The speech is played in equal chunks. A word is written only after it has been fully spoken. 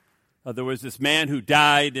There was this man who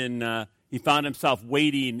died, and he found himself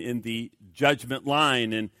waiting in the judgment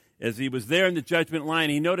line. And as he was there in the judgment line,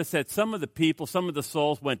 he noticed that some of the people, some of the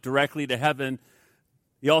souls went directly to heaven.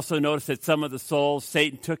 He also noticed that some of the souls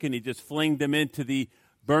Satan took and he just flinged them into the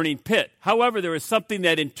burning pit. However, there was something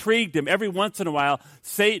that intrigued him. Every once in a while,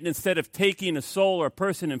 Satan, instead of taking a soul or a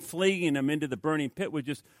person and flinging them into the burning pit, would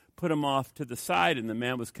just put them off to the side. And the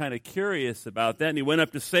man was kind of curious about that. And he went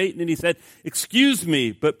up to Satan and he said, "Excuse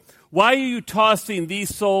me, but why are you tossing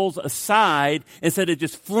these souls aside instead of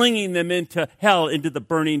just flinging them into hell, into the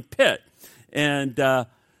burning pit?" And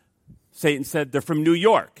Satan said, "They're from New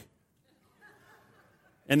York.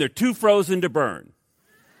 And they're too frozen to burn."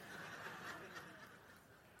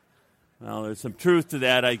 Well, there's some truth to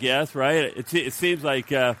that, I guess, right? It seems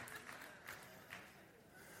like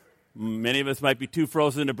many of us might be too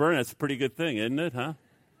frozen to burn. That's a pretty good thing, isn't it, huh?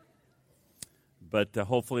 But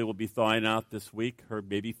hopefully we'll be thawing out this week, or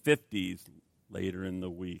maybe 50s later in the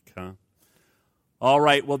week, huh? All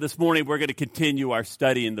right, well, this morning we're going to continue our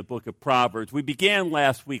study in the book of Proverbs. We began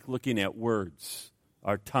last week looking at words,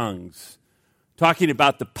 our tongues, talking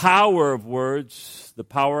about the power of words, the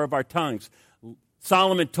power of our tongues.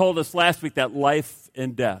 Solomon told us last week that life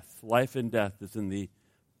and death is in the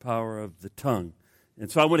power of the tongue.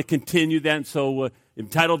 And so I want to continue that. And so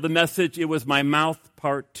entitled the message, "It Was My Mouth,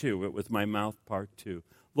 Part 2. It was my mouth, Part 2.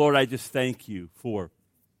 Lord, I just thank you for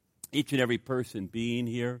each and every person being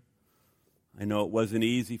here. I know it wasn't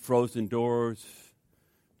easy, frozen doors,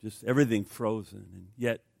 just everything frozen. And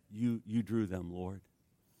yet you drew them, Lord.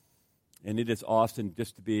 And it is awesome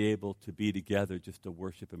just to be able to be together, just to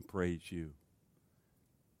worship and praise you.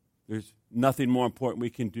 There's nothing more important we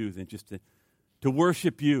can do than just to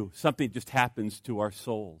worship you. Something just happens to our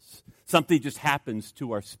souls. Something just happens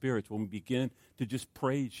to our spirits when we begin to just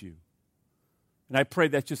praise you. And I pray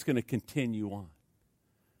that's just going to continue on.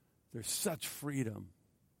 There's such freedom.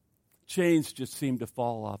 Chains just seem to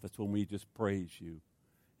fall off us when we just praise you.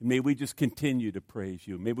 And may we just continue to praise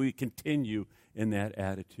you. May we continue in that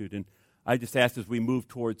attitude. And I just ask as we move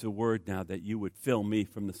towards the word now that you would fill me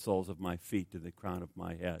from the soles of my feet to the crown of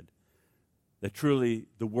my head. That truly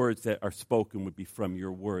the words that are spoken would be from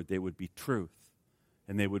your word. They would be truth,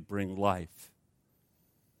 and they would bring life.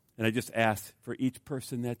 And I just ask for each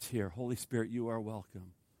person that's here, Holy Spirit, you are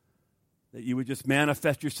welcome. That you would just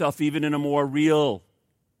manifest yourself even in a more real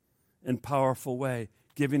and powerful way,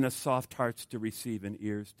 giving us soft hearts to receive and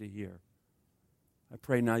ears to hear. I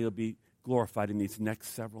pray now you'll be glorified in these next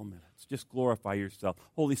several minutes. Just glorify yourself.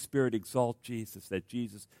 Holy Spirit, exalt Jesus, that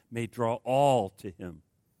Jesus may draw all to him,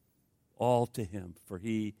 for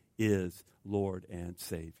he is Lord and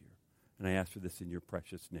Savior. And I ask for this in your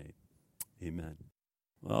precious name. Amen.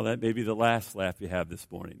 Well, that may be the last laugh you have this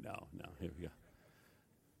morning. No, here we go.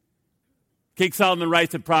 King Solomon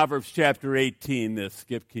writes in Proverbs chapter 18 this.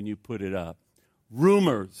 Skip, can you put it up?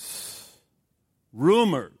 Rumors,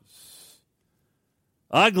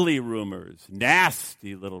 ugly rumors,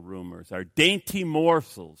 nasty little rumors are dainty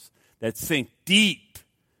morsels that sink deep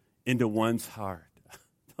into one's heart.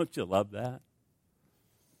 Don't you love that?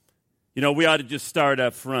 You know, we ought to just start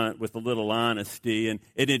up front with a little honesty and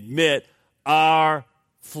admit our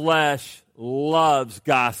flesh loves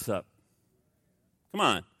gossip. Come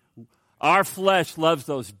on. Our flesh loves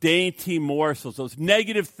those dainty morsels, those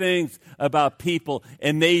negative things about people,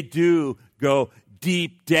 and they do go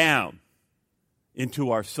deep down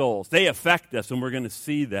into our souls. They affect us, and we're going to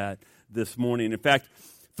see that this morning. In fact,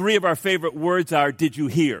 3 of our favorite words are, "Did you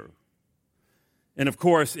hear?" And of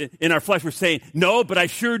course, in our flesh, we're saying, "No, but I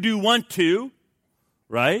sure do want to,"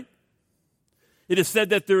 right? It is said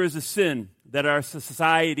that there is a sin that our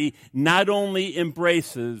society not only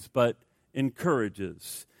embraces, but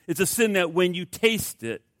encourages. It's a sin that when you taste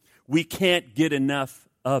it, we can't get enough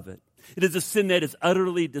of it. It is a sin that is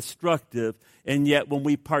utterly destructive, and yet when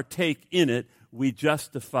we partake in it, we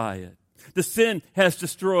justify it. The sin has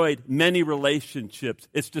destroyed many relationships.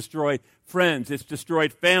 It's destroyed friends. It's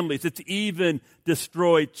destroyed families. It's even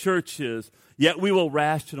destroyed churches. Yet we will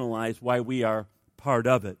rationalize why we are part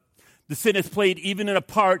of it. The sin has played even a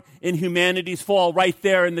part in humanity's fall right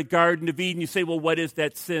there in the Garden of Eden. You say, well, what is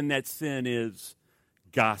that sin? That sin is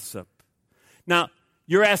gossip. Now,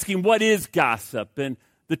 you're asking, what is gossip? And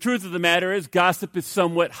the truth of the matter is, gossip is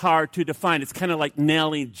somewhat hard to define. It's kind of like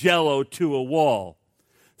nailing Jell-O to a wall.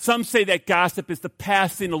 Some say that gossip is the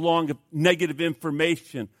passing along of negative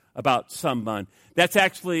information about someone. That's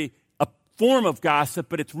actually a form of gossip,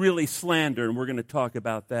 but it's really slander, and we're going to talk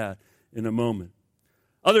about that in a moment.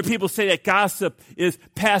 Other people say that gossip is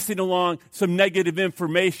passing along some negative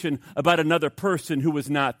information about another person who was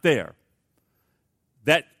not there.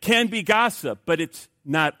 that can be gossip, but it's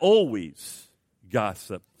not always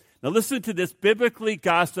gossip. Now listen to this. Biblically,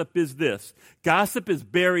 gossip is this. Gossip is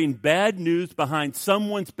bearing bad news behind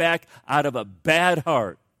someone's back out of a bad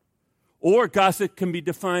heart. Or gossip can be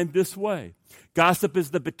defined this way. Gossip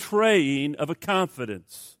is the betraying of a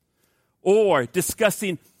confidence. Or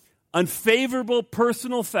discussing unfavorable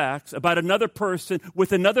personal facts about another person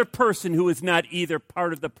with another person who is not either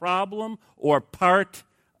part of the problem or part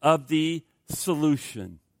of the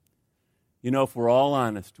solution. You know, if we're all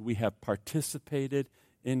honest, we have participated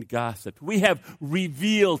in gossip. We have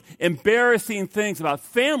revealed embarrassing things about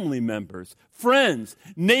family members, friends,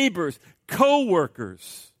 neighbors,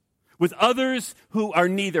 co-workers, with others who are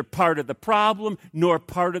neither part of the problem nor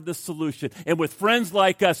part of the solution. And with friends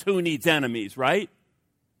like us, who needs enemies, right?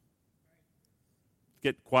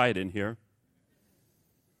 Get quiet in here.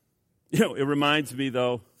 You know, it reminds me,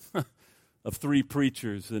 though, of three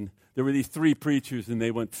preachers. And there were these three preachers, and they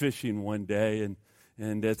went fishing one day.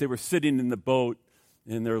 And as they were sitting in the boat,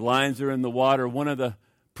 and their lines are in the water, one of the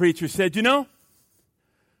preachers said, you know,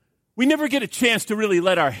 we never get a chance to really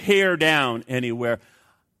let our hair down anywhere.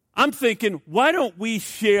 I'm thinking, why don't we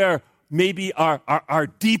share maybe our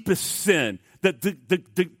deepest sin,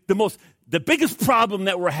 the biggest problem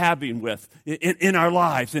that we're having with in our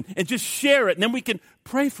lives, and just share it, and then we can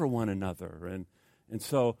pray for one another. And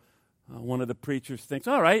so one of the preachers thinks,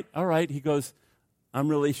 all right. He goes, I'm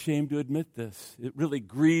really ashamed to admit this. It really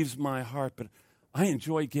grieves my heart, but I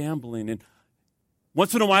enjoy gambling, and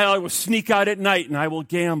once in a while I will sneak out at night and I will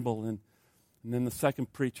gamble. And then the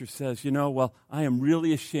second preacher says, you know, well, I am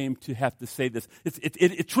really ashamed to have to say this.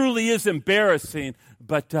 It truly is embarrassing,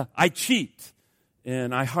 but I cheat,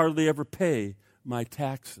 and I hardly ever pay my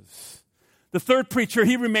taxes. The third preacher,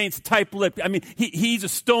 he remains tight-lipped. I mean, he's a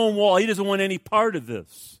stone wall. He doesn't want any part of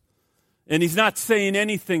this. And he's not saying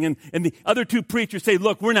anything. And the other two preachers say,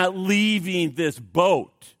 look, we're not leaving this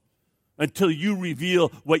boat until you reveal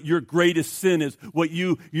what your greatest sin is, what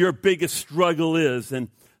your biggest struggle is. And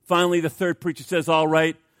finally, the third preacher says, all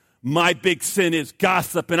right, my big sin is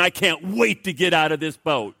gossip, and I can't wait to get out of this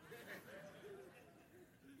boat.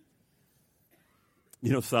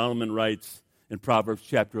 You know, Solomon writes in Proverbs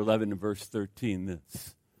chapter 11 and verse 13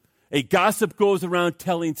 this. A gossip goes around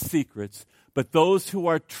telling secrets, but those who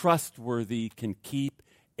are trustworthy can keep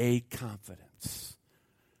a confidence.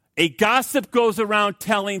 A gossip goes around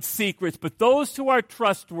telling secrets, but those who are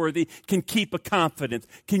trustworthy can keep a confidence.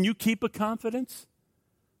 Can you keep a confidence?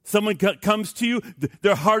 Someone comes to you,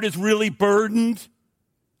 their heart is really burdened.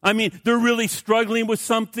 I mean, they're really struggling with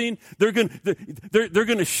something. They're going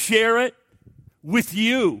to share it with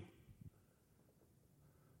you.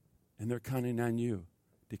 And they're counting on you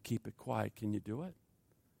to keep it quiet. Can you do it?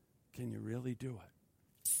 Can you really do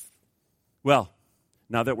it? Well,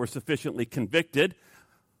 now that we're sufficiently convicted,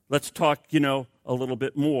 let's talk, a little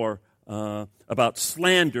bit more about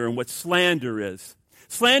slander and what slander is.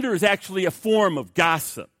 Slander is actually a form of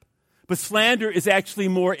gossip, but slander is actually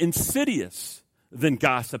more insidious than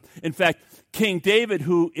gossip. In fact, King David,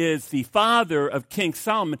 who is the father of King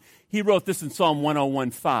Solomon, he wrote this in Psalm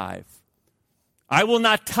 101:5. I will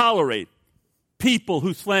not tolerate people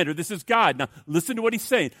who slander. This is God. Now, listen to what he's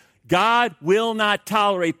saying. God will not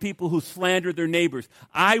tolerate people who slander their neighbors.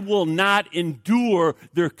 I will not endure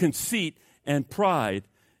their conceit and pride.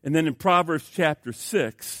 And then in Proverbs chapter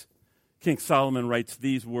 6, King Solomon writes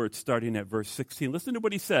these words starting at verse 16. Listen to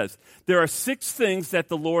what he says. There are 6 things that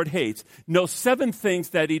the Lord hates. No, 7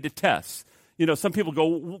 things that he detests. Some people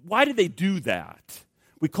go, why do they do that?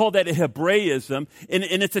 We call that a Hebraism, and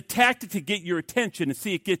it's a tactic to get your attention and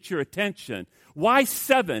see it gets your attention. Why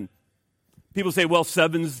 7? People say, well,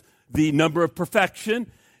 7's the number of perfection,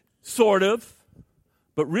 sort of.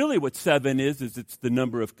 But really what 7 is it's the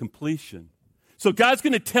number of completion. So God's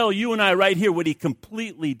going to tell you and I right here what he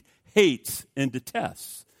completely hates and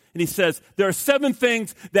detests. And he says, there are 7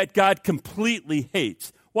 things that God completely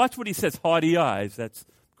hates. Watch what he says, haughty eyes. That's,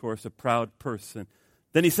 of course, a proud person.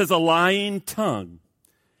 Then he says, a lying tongue,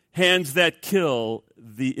 hands that kill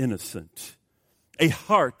the innocent, a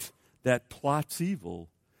heart that plots evil,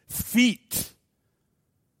 feet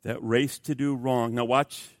that race to do wrong. Now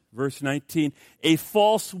watch verse 19. A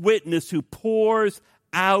false witness who pours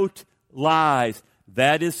out lies.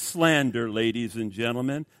 That is slander, ladies and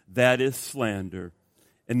gentlemen. That is slander.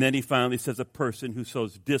 And then he finally says a person who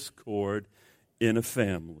sows discord in a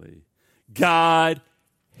family. God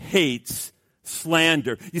hates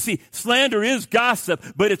slander. You see, slander is gossip,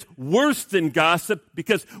 but it's worse than gossip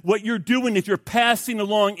because what you're doing is you're passing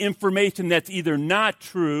along information that's either not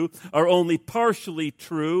true or only partially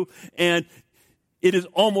true. And it is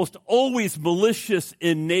almost always malicious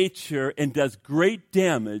in nature and does great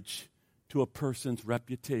damage to a person's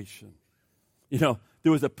reputation. You know,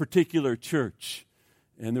 there was a particular church,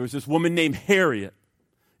 and there was this woman named Harriet,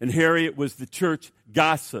 and Harriet was the church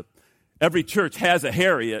gossip. Every church has a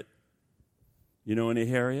Harriet. You know any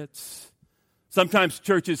Harriets? Sometimes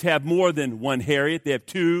churches have more than one Harriet. They have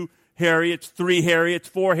 2 Harriets, 3 Harriets,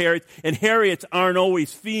 4 Harriets, and Harriets aren't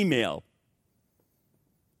always female.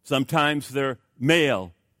 Sometimes they're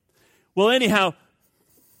male. Well, anyhow,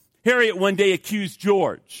 Harriet one day accused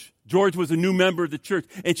George. George was a new member of the church,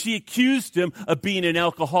 and she accused him of being an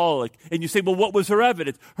alcoholic. And you say, well, what was her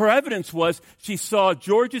evidence? Her evidence was she saw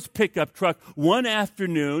George's pickup truck one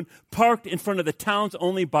afternoon parked in front of the town's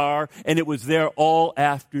only bar, and it was there all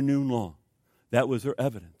afternoon long. That was her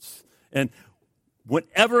evidence. And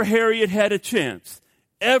whenever Harriet had a chance,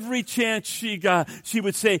 every chance she got, she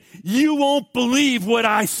would say, "You won't believe what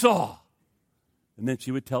I saw." And then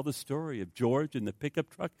she would tell the story of George and the pickup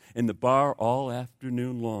truck and the bar all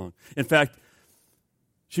afternoon long. In fact,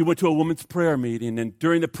 she went to a women's prayer meeting, and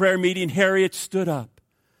during the prayer meeting, Harriet stood up.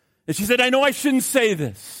 And she said, "I know I shouldn't say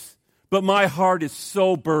this, but my heart is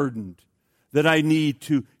so burdened that I need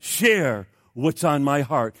to share what's on my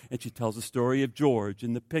heart." And she tells the story of George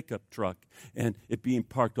and the pickup truck and it being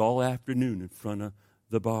parked all afternoon in front of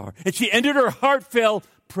the bar. And she ended her heartfelt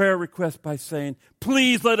prayer request by saying,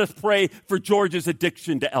 "Please let us pray for George's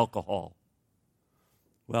addiction to alcohol."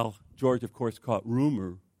 Well, George, of course, caught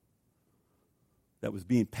rumor that was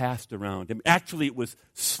being passed around him. Actually, it was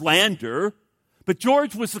slander, but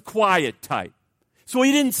George was the quiet type, so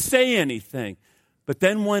he didn't say anything. But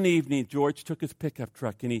then one evening, George took his pickup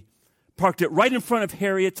truck and he parked it right in front of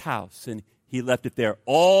Harriet's house, and he left it there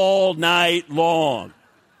all night long.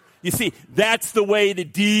 You see, that's the way to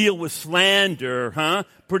deal with slander, huh?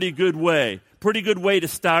 Pretty good way. Pretty good way to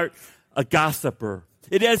start a gossiper.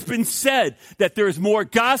 It has been said that there is more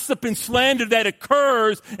gossip and slander that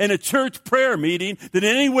occurs in a church prayer meeting than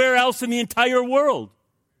anywhere else in the entire world.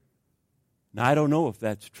 Now, I don't know if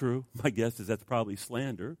that's true. My guess is that's probably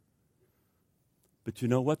slander. But you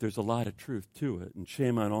know what? There's a lot of truth to it, and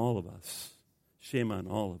shame on all of us. Shame on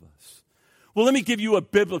all of us. Well, let me give you a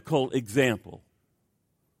biblical example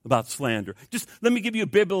about slander. Just let me give you a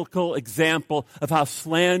biblical example of how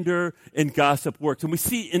slander and gossip works. And we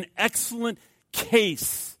see an excellent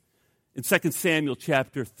case in 2 Samuel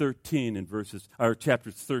chapter 13 and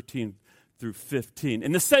chapters 13 through 15.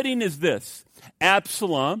 And the setting is this.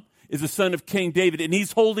 Absalom is the son of King David, and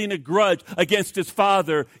he's holding a grudge against his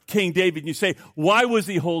father, King David. And you say, why was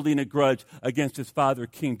he holding a grudge against his father,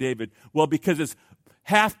 King David? Well, because his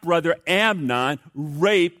half-brother Amnon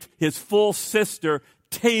raped his full sister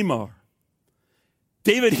Tamar.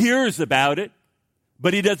 David hears about it,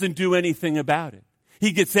 but he doesn't do anything about it.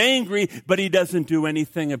 He gets angry, but he doesn't do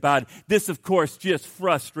anything about it. This, of course, just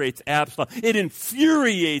frustrates Absalom. It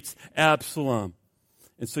infuriates Absalom.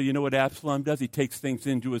 And so you know what Absalom does? He takes things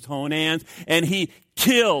into his own hands, and he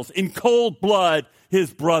kills in cold blood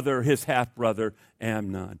his brother, his half-brother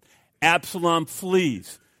Amnon. Absalom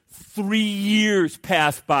flees. 3 years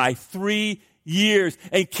pass by. 3 years.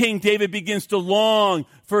 And King David begins to long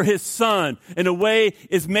for his son. And a way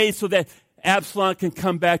is made so that Absalom can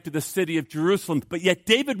come back to the city of Jerusalem. But yet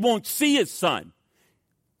David won't see his son.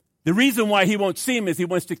 The reason why he won't see him is he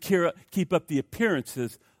wants to keep up the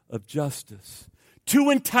appearances of justice.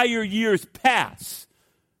 2 entire years pass.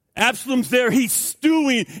 Absalom's there. He's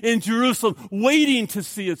stewing in Jerusalem, waiting to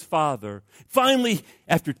see his father. Finally,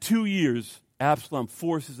 after 2 years, Absalom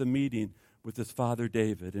forces a meeting with his father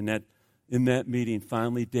David. And in that meeting,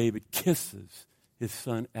 finally, David kisses his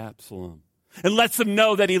son Absalom and lets him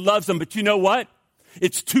know that he loves him. But you know what?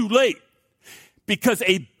 It's too late, because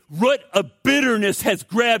a root of bitterness has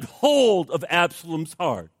grabbed hold of Absalom's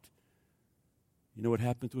heart. You know what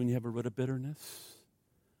happens when you have a root of bitterness?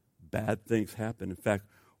 Bad things happen. In fact,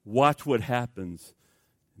 watch what happens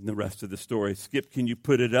in the rest of the story. Skip, can you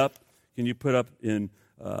put it up? Can you put up in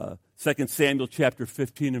 2 Samuel chapter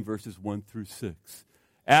 15 and verses 1 through 6?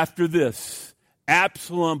 After this,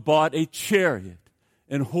 Absalom bought a chariot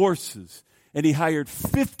and horses, and he hired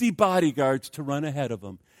 50 bodyguards to run ahead of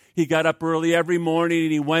him. He got up early every morning,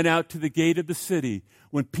 and he went out to the gate of the city.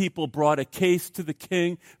 When people brought a case to the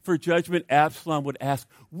king for judgment, Absalom would ask,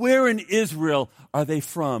 "Where in Israel are they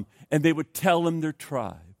from?" And they would tell him their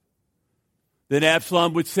tribe. Then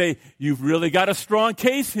Absalom would say, "You've really got a strong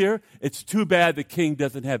case here. It's too bad the king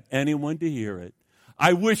doesn't have anyone to hear it.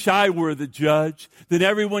 I wish I were the judge. Then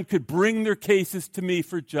everyone could bring their cases to me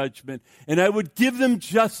for judgment, and I would give them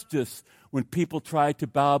justice." When people tried to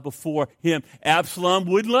bow before him, Absalom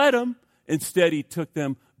wouldn't let them. Instead, he took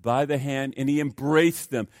them by the hand, and he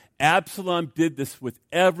embraced them. Absalom did this with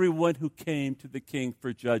everyone who came to the king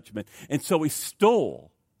for judgment. And so he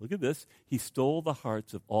stole, look at this, he stole the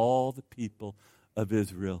hearts of all the people of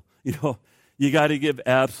Israel. You know, you got to give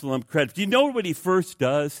Absalom credit. Do you know what he first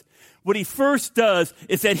does? What he first does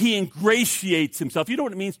is that he ingratiates himself. You know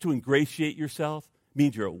what it means to ingratiate yourself? It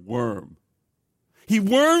means you're a worm. He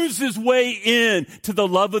worms his way in to the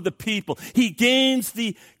love of the people. He gains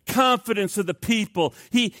the confidence of the people.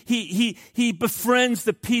 He befriends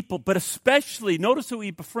the people, but especially, notice who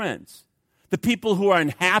he befriends. The people who are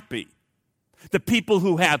unhappy. The people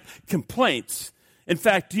who have complaints. In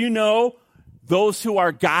fact, do you know those who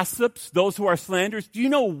are gossips, those who are slanderers, do you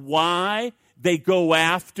know why they go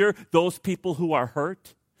after those people who are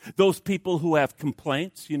hurt? Those people who have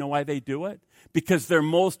complaints, you know why they do it? Because they're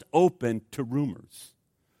most open to rumors.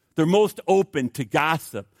 They're most open to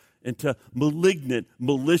gossip and to malignant,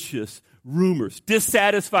 malicious rumors.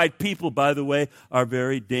 Dissatisfied people, by the way, are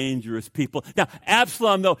very dangerous people. Now,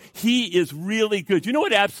 Absalom, though, he is really good. You know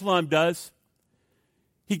what Absalom does?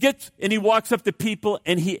 He gets and he walks up to people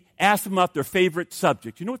and he asks them about their favorite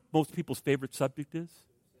subject. You know what most people's favorite subject is?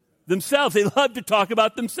 Themselves. They love to talk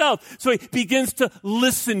about themselves. So he begins to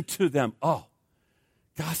listen to them. Oh,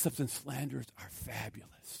 gossips and slanderers are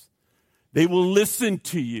fabulous. They will listen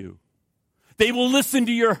to you. They will listen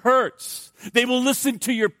to your hurts. They will listen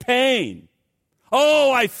to your pain.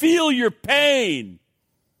 Oh, I feel your pain.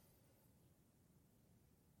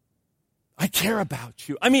 I care about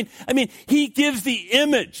you. I mean, he gives the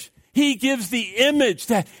image. He gives the image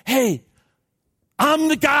that, hey, I'm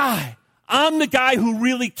the guy. I'm the guy who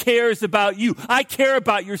really cares about you. I care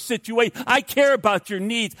about your situation. I care about your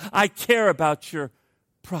needs. I care about your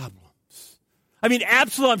problems. I mean,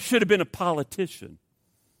 Absalom should have been a politician.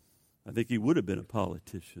 I think he would have been a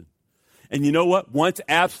politician. And you know what? Once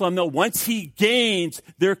he gains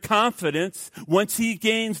their confidence, once he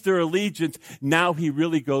gains their allegiance, now he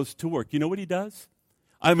really goes to work. You know what he does?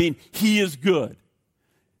 I mean, he is good.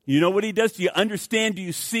 You know what he does? Do you understand? Do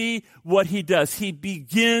you see what he does? He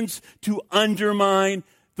begins to undermine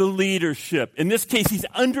the leadership. In this case,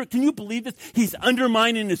 can you believe this? He's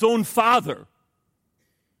undermining his own father,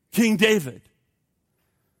 King David.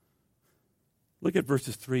 Look at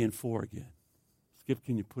verses 3 and 4 again. Skip,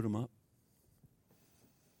 can you put them up?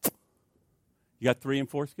 You got 3 and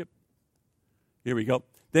 4, Skip? Here we go.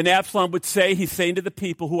 Then Absalom would say, he's saying to the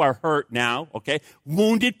people who are hurt now, okay,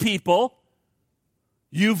 wounded people,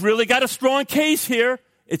 you've really got a strong case here.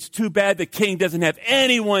 It's too bad the king doesn't have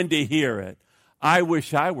anyone to hear it. I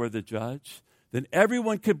wish I were the judge. Then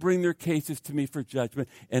everyone could bring their cases to me for judgment,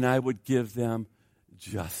 and I would give them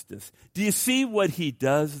justice. Do you see what he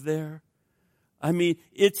does there? I mean,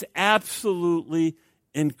 it's absolutely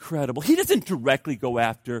incredible. He doesn't directly go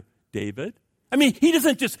after David. I mean, he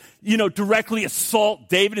doesn't just, directly assault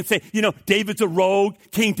David and say, David's a rogue,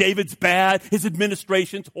 King David's bad, his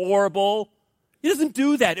administration's horrible. He doesn't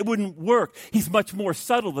do that. It wouldn't work. He's much more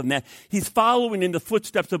subtle than that. He's following in the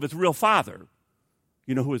footsteps of his real father.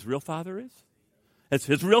 You know who his real father is?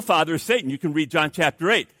 His real father is Satan. You can read John chapter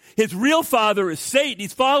 8. His real father is Satan.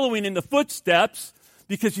 He's following in the footsteps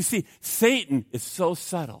because, you see, Satan is so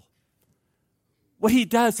subtle. What he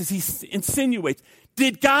does is he insinuates,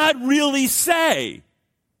 did God really say?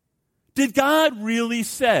 Did God really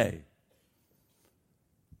say?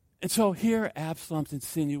 And so here Absalom's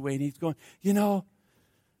insinuating, he's going, the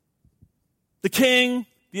king,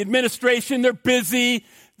 the administration, they're busy.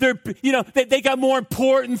 They got more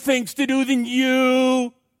important things to do than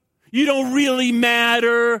you. You don't really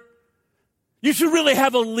matter. You should really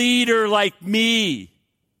have a leader like me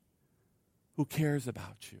who cares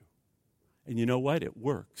about you. And you know what? It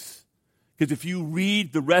works. Because if you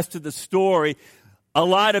read the rest of the story, a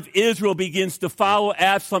lot of Israel begins to follow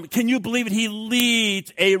Absalom. Can you believe it? He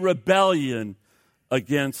leads a rebellion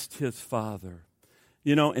against his father.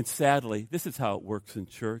 And sadly, this is how it works in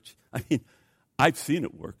church. I mean, I've seen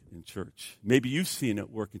it work in church. Maybe you've seen it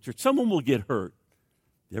work in church. Someone will get hurt.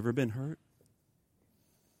 You ever been hurt?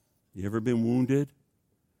 You ever been wounded?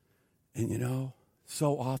 And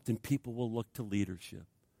so often people will look to leadership.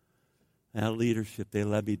 That leadership, they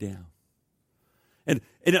let me down. And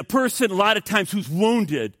a person, a lot of times, who's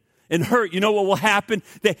wounded and hurt, you know what will happen?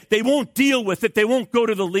 They won't deal with it. They won't go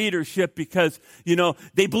to the leadership because,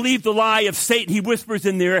 they believe the lie of Satan. He whispers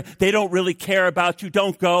in there, they don't really care about you.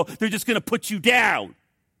 Don't go. They're just going to put you down.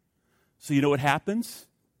 So you know what happens?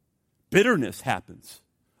 Bitterness happens.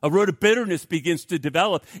 A root of bitterness begins to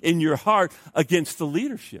develop in your heart against the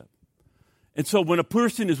leadership. And so when a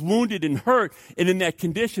person is wounded and hurt and in that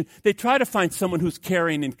condition, they try to find someone who's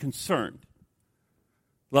caring and concerned.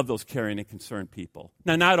 Love those caring and concerned people.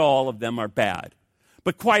 Now, not all of them are bad,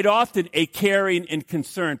 but quite often a caring and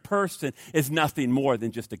concerned person is nothing more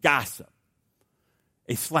than just a gossip,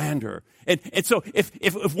 a slanderer. And so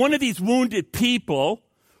if one of these wounded people,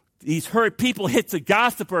 these hurt people, hits a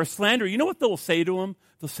gossip or a slanderer, you know what they'll say to him?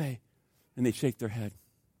 They'll say, and they shake their head,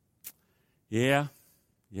 yeah,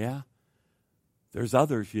 there's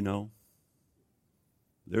others, you know.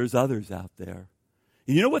 There's others out there.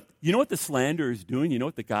 And you know what the slanderer is doing? You know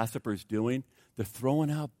what the gossiper is doing? They're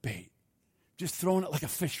throwing out bait. Just throwing it like a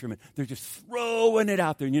fisherman. They're just throwing it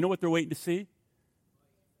out there. And you know what they're waiting to see?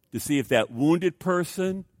 To see if that wounded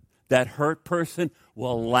person, that hurt person,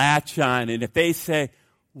 will latch on. And if they say,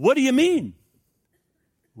 what do you mean?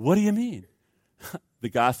 What do you mean? The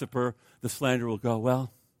gossiper, the slanderer will go,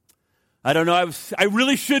 well, I don't know. I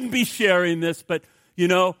really shouldn't be sharing this, but, you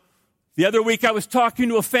know, the other week I was talking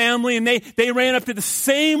to a family and they ran up to the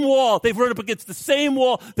same wall. They've run up against the same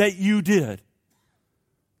wall that you did.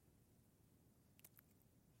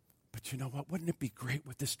 But you know what? Wouldn't it be great?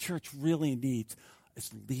 What this church really needs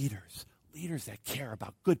is leaders that care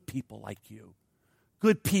about good people like you.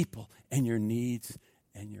 Good people and your needs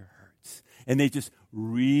and your hurts. And they just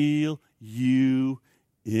reel you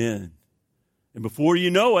in. And before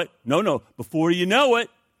you know it, before you know it,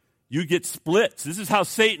 you get splits. This is how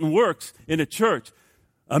Satan works in a church.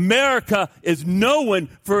 America is known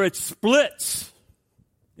for its splits.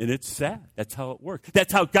 And it's sad. That's how it works.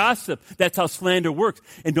 That's how gossip, that's how slander works.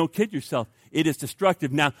 And don't kid yourself. It is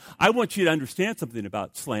destructive. Now, I want you to understand something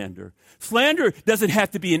about slander. Slander doesn't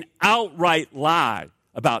have to be an outright lie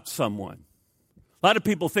about someone. A lot of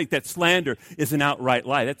people think that slander is an outright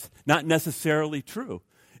lie. That's not necessarily true.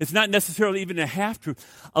 It's not necessarily even a half-truth.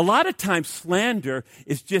 A lot of times slander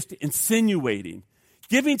is just insinuating,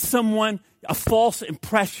 giving someone a false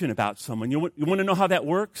impression about someone. You want to know how that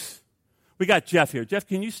works? We got Jeff here. Jeff,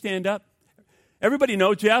 can you stand up? Everybody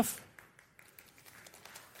know Jeff?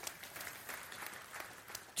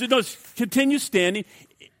 Just continue standing.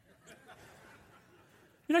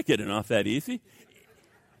 You're not getting off that easy.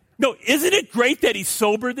 No, isn't it great that he's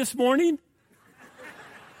sober this morning?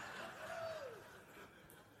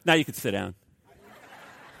 Now you can sit down.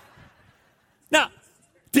 Now,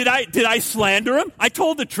 did I slander him? I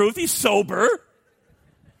told the truth. He's sober.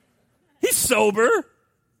 He's sober.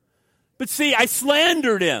 But see, I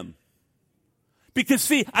slandered him. Because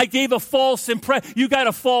see, I gave a false impression. You got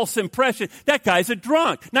a false impression. That guy's a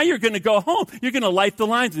drunk. Now you're going to go home. You're going to light the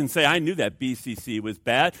lines and say, I knew that BCC was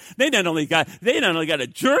bad. They not only got a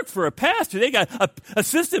jerk for a pastor, they got an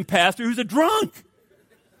assistant pastor who's a drunk.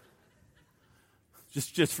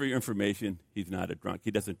 Just for your information, he's not a drunk.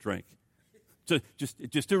 He doesn't drink. So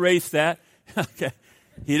just erase that. Okay.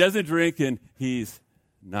 He doesn't drink and he's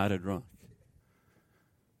not a drunk.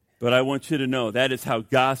 But I want you to know that is how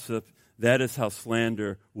gossip, that is how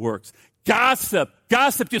slander works. Gossip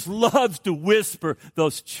just loves to whisper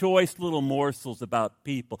those choice little morsels about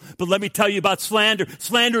people. But let me tell you about slander.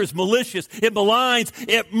 Slander is malicious. It maligns.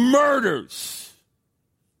 It murders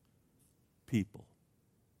people.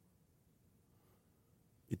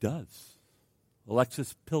 It does.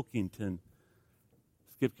 Alexis Pilkington.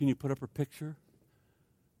 Skip, can you put up her picture?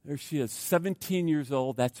 There she is, 17 years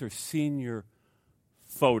old. That's her senior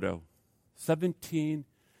photo. 17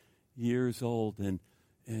 years old. And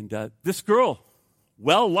this girl,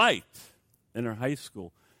 well-liked in her high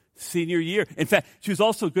school, senior year. In fact, she was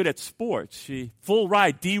also good at sports. She full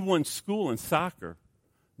ride D1 school in soccer.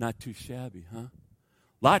 Not too shabby, huh?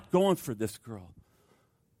 Lot going for this girl.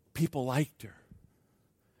 People liked her.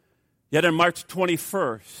 Yet on March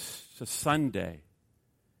 21st, a Sunday,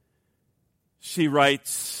 she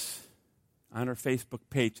writes on her Facebook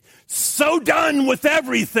page, so done with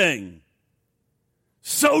everything.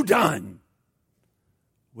 So done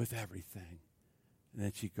with everything. And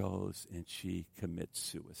then she goes and she commits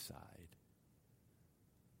suicide.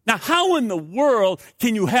 Now, how in the world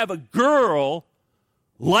can you have a girl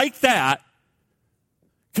like that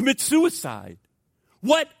commit suicide?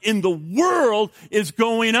 What in the world is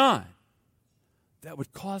going on that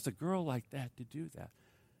would cause a girl like that to do that?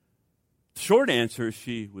 The short answer is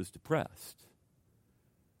she was depressed.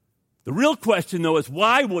 The real question, though, is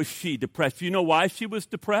why was she depressed? Do you know why she was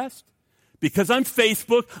depressed? Because on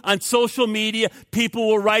Facebook, on social media, people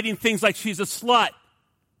were writing things like she's a slut.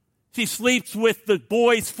 She sleeps with the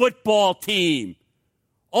boys' football team.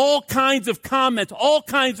 All kinds of comments, all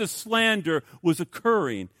kinds of slander was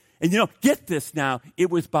occurring. And get this now, it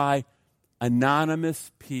was by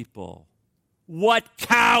anonymous people. What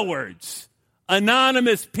cowards!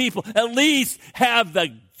 Anonymous people at least have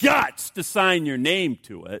the guts to sign your name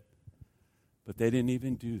to it. But they didn't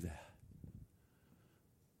even do that.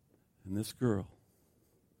 And this girl,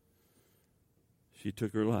 she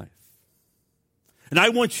took her life. And I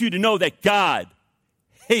want you to know that God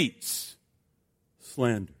hates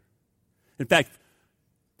slander. In fact,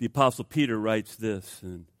 the Apostle Peter writes this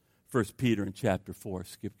in 1 Peter in chapter 4.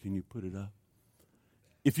 Skip, can you put it up?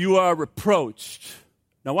 If you are reproached,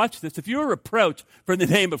 now watch this, if you are reproached for the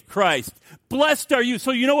name of Christ, blessed are you.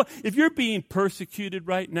 So you know what? If you're being persecuted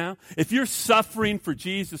right now, if you're suffering for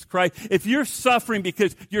Jesus Christ, if you're suffering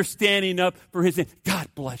because you're standing up for his name, God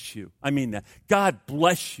bless you. I mean that. God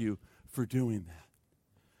bless you for doing that.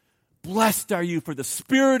 Blessed are you, for the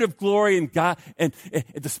Spirit of glory and God and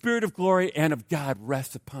the Spirit of glory and of God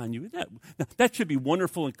rests upon you. That should be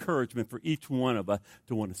wonderful encouragement for each one of us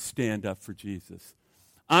to want to stand up for Jesus.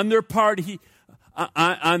 On their part, he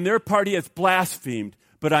has blasphemed,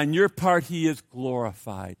 but on your part, he is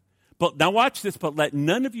glorified. But now watch this. But let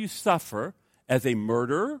none of you suffer as a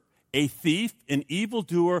murderer, a thief, an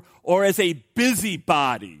evildoer, or as a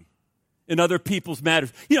busybody in other people's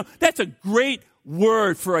matters. You know, that's a great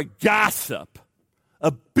word for a gossip, a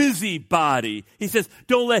busybody. He says,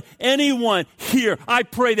 don't let anyone here, I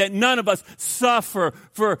pray that none of us suffer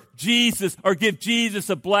for Jesus or give Jesus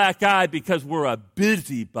a black eye because we're a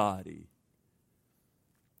busybody.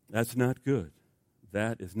 That's not good.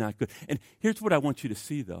 That is not good. And here's what I want you to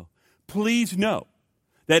see, though. Please know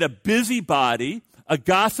that a busybody, a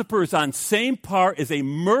gossiper, is on same par as a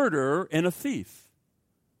murderer and a thief.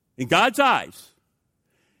 In God's eyes,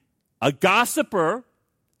 a gossiper,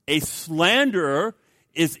 a slanderer,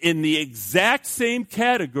 is in the exact same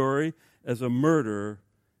category as a murderer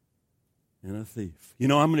and a thief. You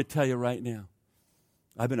know, I'm going to tell you right now,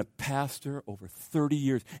 I've been a pastor over 30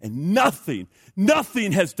 years, and nothing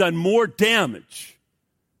has done more damage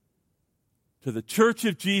to the Church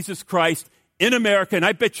of Jesus Christ in America, and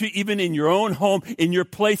I bet you even in your own home, in your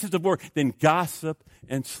places of work, than gossip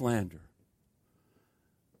and slander.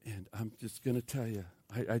 And I'm just going to tell you,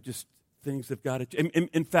 things have got to change.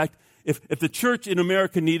 In fact, if the church in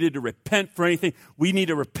America needed to repent for anything, we need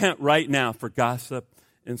to repent right now for gossip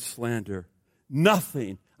and slander.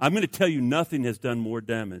 Nothing, I'm going to tell you, nothing has done more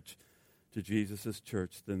damage to Jesus'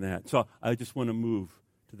 church than that. So I just want to move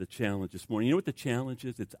to the challenge this morning. You know what the challenge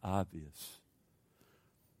is? It's obvious.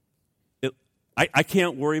 I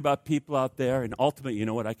can't worry about people out there, and ultimately, you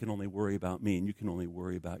know what? I can only worry about me, and you can only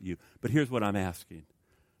worry about you. But here's what I'm asking,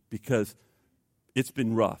 because it's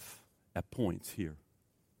been rough at points here.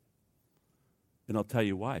 And I'll tell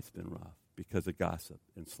you why it's been rough, because of gossip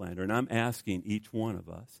and slander. And I'm asking each one of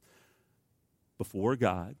us, before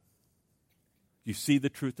God, you see the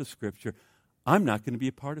truth of Scripture, I'm not going to be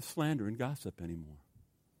a part of slander and gossip anymore.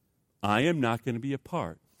 I am not going to be a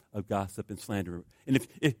part of gossip and slander. And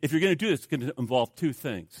if you're going to do this, it's going to involve two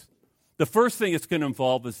things. The first thing it's going to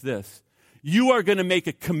involve is this. You are going to make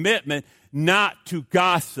a commitment not to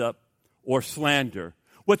gossip or slander.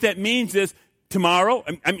 What that means is tomorrow,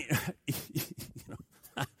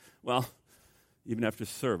 well, even after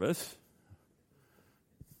service,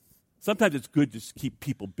 sometimes it's good to just keep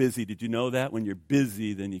people busy. Did you know that? When you're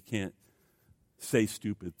busy, then you can't say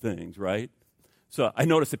stupid things, right? So I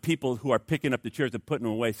notice that people who are picking up the chairs and putting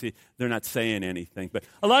them away, see, they're not saying anything. But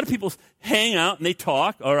a lot of people hang out and they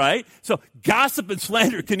talk, all right? So gossip and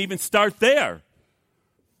slander can even start there.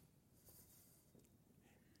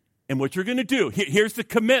 And what you're going to do, here's the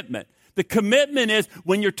commitment. The commitment is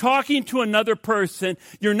when you're talking to another person,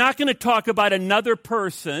 you're not going to talk about another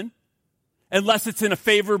person unless it's in a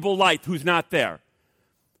favorable light who's not there.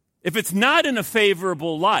 If it's not in a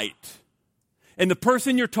favorable light, and the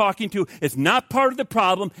person you're talking to is not part of the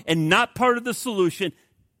problem and not part of the solution,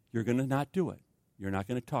 you're going to not do it. You're not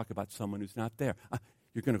going to talk about someone who's not there.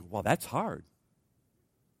 You're going to, well, that's hard.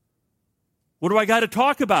 What do I got to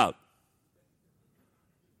talk about?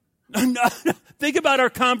 Think about our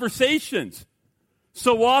conversations.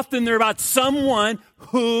 So often they're about someone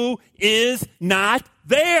who is not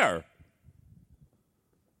there.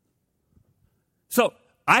 So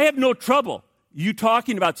I have no trouble you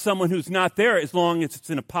talking about someone who's not there as long as it's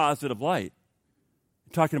in a positive light.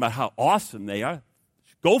 I'm talking about how awesome they are.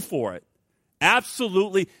 Go for it.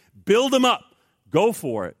 Absolutely. Build them up. Go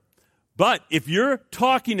for it. But if you're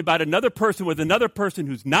talking about another person with another person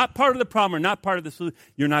who's not part of the problem or not part of the solution,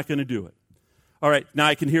 you're not going to do it. All right, now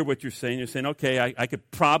I can hear what you're saying. You're saying, okay, I could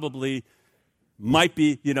probably, might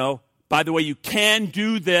be, by the way, you can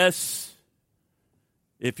do this.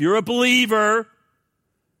 If you're a believer,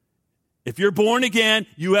 if you're born again,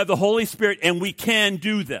 you have the Holy Spirit, and we can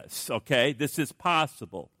do this, okay? This is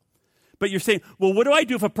possible. But you're saying, well, what do I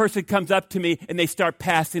do if a person comes up to me and they start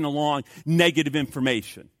passing along negative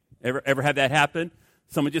information? Ever have that happen?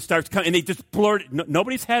 Someone just starts coming, and they just blurt it.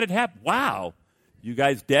 Nobody's had it happen. Wow. You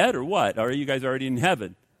guys dead or what? Or are you guys already in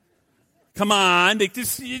heaven? Come on.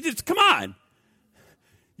 Come on.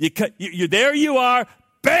 There you are.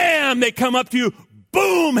 Bam! They come up to you.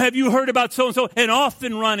 Boom! Have you heard about so-and-so? And off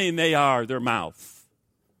and running they are, their mouth.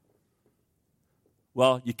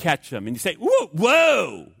 Well, you catch them and you say,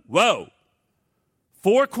 whoa, whoa.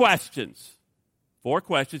 4 questions. 4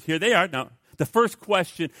 questions. Here they are. Now, the first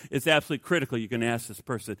question is absolutely critical. You can ask this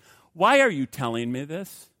person, why are you telling me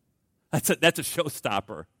this? That's a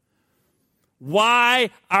showstopper.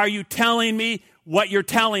 Why are you telling me what you're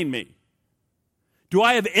telling me? Do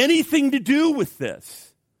I have anything to do with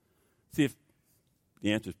this? See, if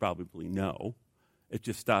the answer is probably no, it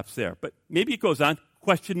just stops there. But maybe it goes on.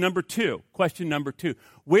 Question number 2. Question number 2.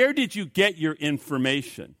 Where did you get your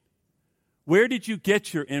information? Where did you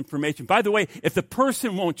get your information? By the way, if the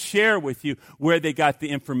person won't share with you where they got the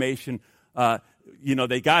information,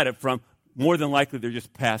 they got it from, more than likely they're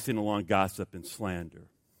just passing along gossip and slander.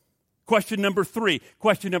 Question number 3.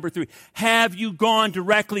 Have you gone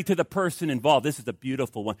directly to the person involved? This is a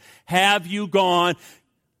beautiful one. Have you gone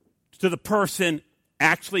to the person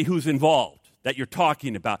actually who's involved that you're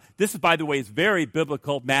talking about? This, by the way, is very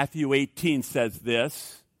biblical. Matthew 18 says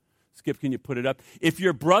this. Skip, can you put it up? If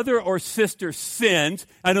your brother or sister sins,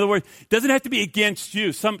 in other words, it doesn't have to be against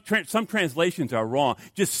you. Some translations are wrong.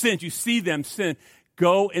 Just sins. You see them sin.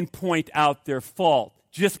 Go and point out their fault.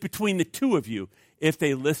 Just between the two of you. If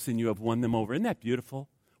they listen, you have won them over. Isn't that beautiful?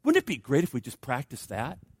 Wouldn't it be great if we just practiced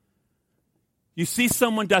that? You see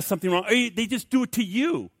someone does something wrong, or they just do it to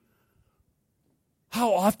you.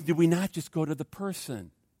 How often do we not just go to the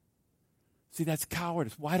person? See, that's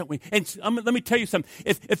cowardice. Why don't we? And let me tell you something.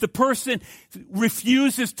 If the person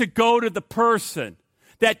refuses to go to the person,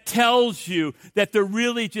 that tells you that they're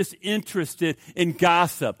really just interested in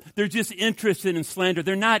gossip. They're just interested in slander.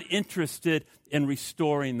 They're not interested in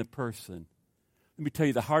restoring the person. Let me tell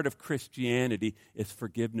you, the heart of Christianity is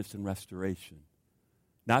forgiveness and restoration.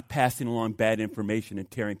 Not passing along bad information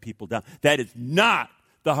and tearing people down. That is not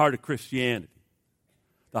the heart of Christianity.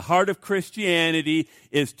 The heart of Christianity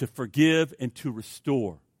is to forgive and to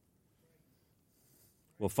restore.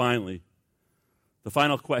 Well, finally, the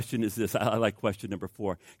final question is this. I like question number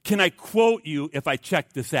 4. Can I quote you if I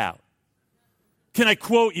check this out? Can I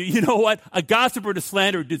quote you? You know what? A gossiper and a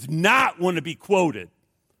slanderer does not want to be quoted.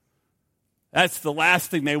 That's the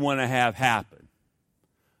last thing they want to have happen.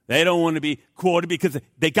 They don't want to be quoted because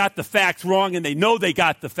they got the facts wrong and they know they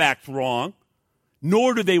got the facts wrong,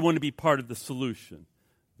 nor do they want to be part of the solution.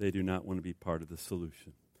 They do not want to be part of the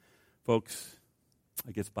solution. Folks,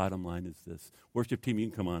 I guess bottom line is this. Worship team, you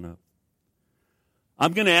can come on up.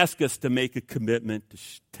 I'm going to ask us to make a commitment to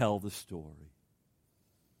tell the story.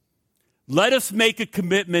 Let us make a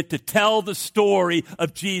commitment to tell the story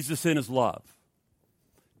of Jesus and his love.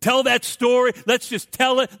 Tell that story. Let's just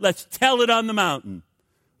tell it. Let's tell it on the mountain.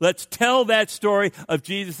 Let's tell that story of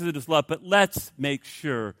Jesus and his love, but let's make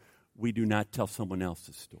sure we do not tell someone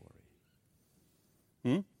else's story.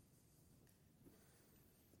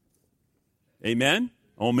 Amen?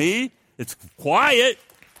 Oh, me? It's quiet.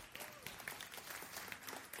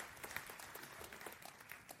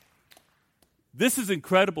 This is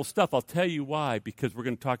incredible stuff. I'll tell you why, because we're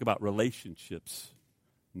going to talk about relationships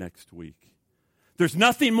next week. There's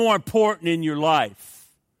nothing more important in your life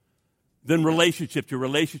than relationships. Your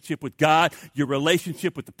relationship with God, your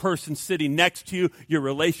relationship with the person sitting next to you, your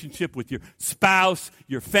relationship with your spouse,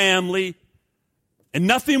 your family. And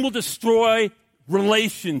nothing will destroy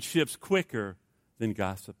relationships quicker than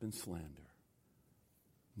gossip and slander.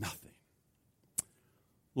 Nothing.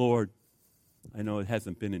 Lord, I know it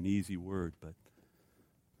hasn't been an easy word, but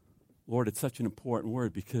Lord, it's such an important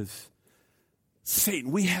word because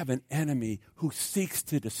Satan, we have an enemy who seeks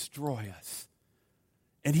to destroy us.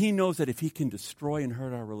 And he knows that if he can destroy and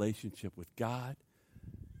hurt our relationship with God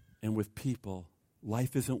and with people,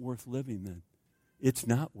 life isn't worth living then. It's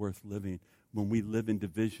not worth living when we live in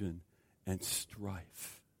division and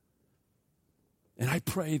strife. And I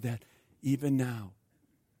pray that even now,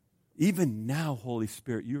 Holy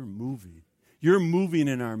Spirit, you're moving. You're moving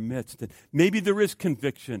in our midst. And maybe there is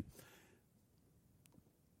conviction.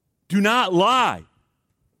 Do not lie.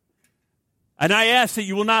 And I ask that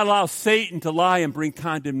you will not allow Satan to lie and bring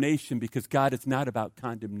condemnation, because God is not about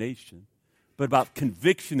condemnation, but about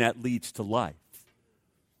conviction that leads to life.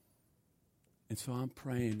 And so I'm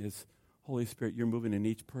praying as Holy Spirit, you're moving in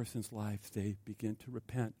each person's life, they begin to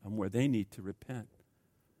repent on where they need to repent.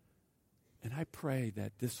 And I pray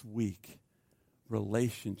that this week,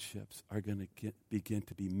 relationships are going to begin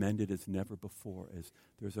to be mended as never before, as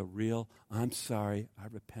there's a real, I'm sorry, I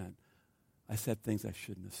repent. I said things I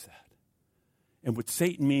shouldn't have said. And what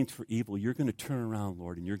Satan means for evil, you're going to turn around,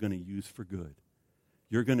 Lord, and you're going to use for good.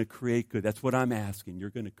 You're going to create good. That's what I'm asking. You're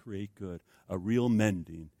going to create good, a real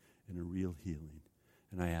mending and a real healing.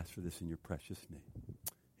 And I ask for this in your precious name.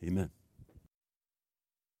 Amen.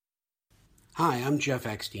 Hi, I'm Jeff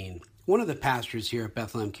Eckstein, one of the pastors here at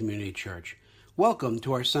Bethlehem Community Church. Welcome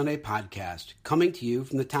to our Sunday podcast, coming to you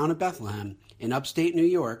from the town of Bethlehem in upstate New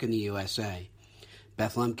York in the USA.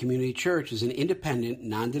 Bethlehem Community Church is an independent,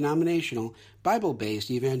 non-denominational,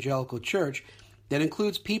 Bible-based evangelical church that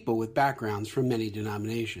includes people with backgrounds from many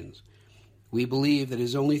denominations. We believe that it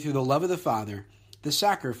is only through the love of the Father, the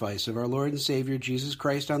sacrifice of our Lord and Savior Jesus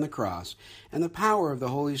Christ on the cross, and the power of the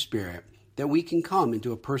Holy Spirit that we can come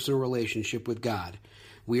into a personal relationship with God.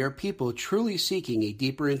 We are people truly seeking a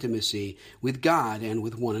deeper intimacy with God and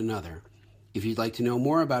with one another. If you'd like to know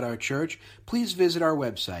more about our church, please visit our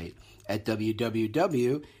website at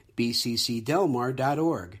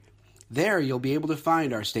www.bccdelmar.org. There you'll be able to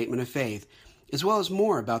find our statement of faith, as well as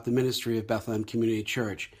more about the ministry of Bethlehem Community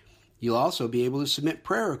Church. You'll also be able to submit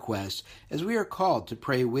prayer requests as we are called to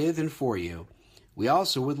pray with and for you. We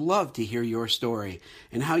also would love to hear your story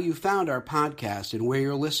and how you found our podcast and where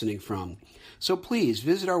you're listening from. So please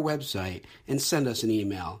visit our website and send us an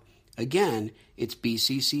email. Again, it's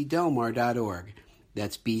bccdelmar.org.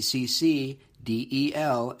 That's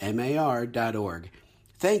bccdelmar.org.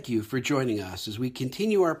 Thank you for joining us as we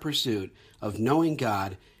continue our pursuit of knowing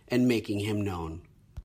God and making Him known.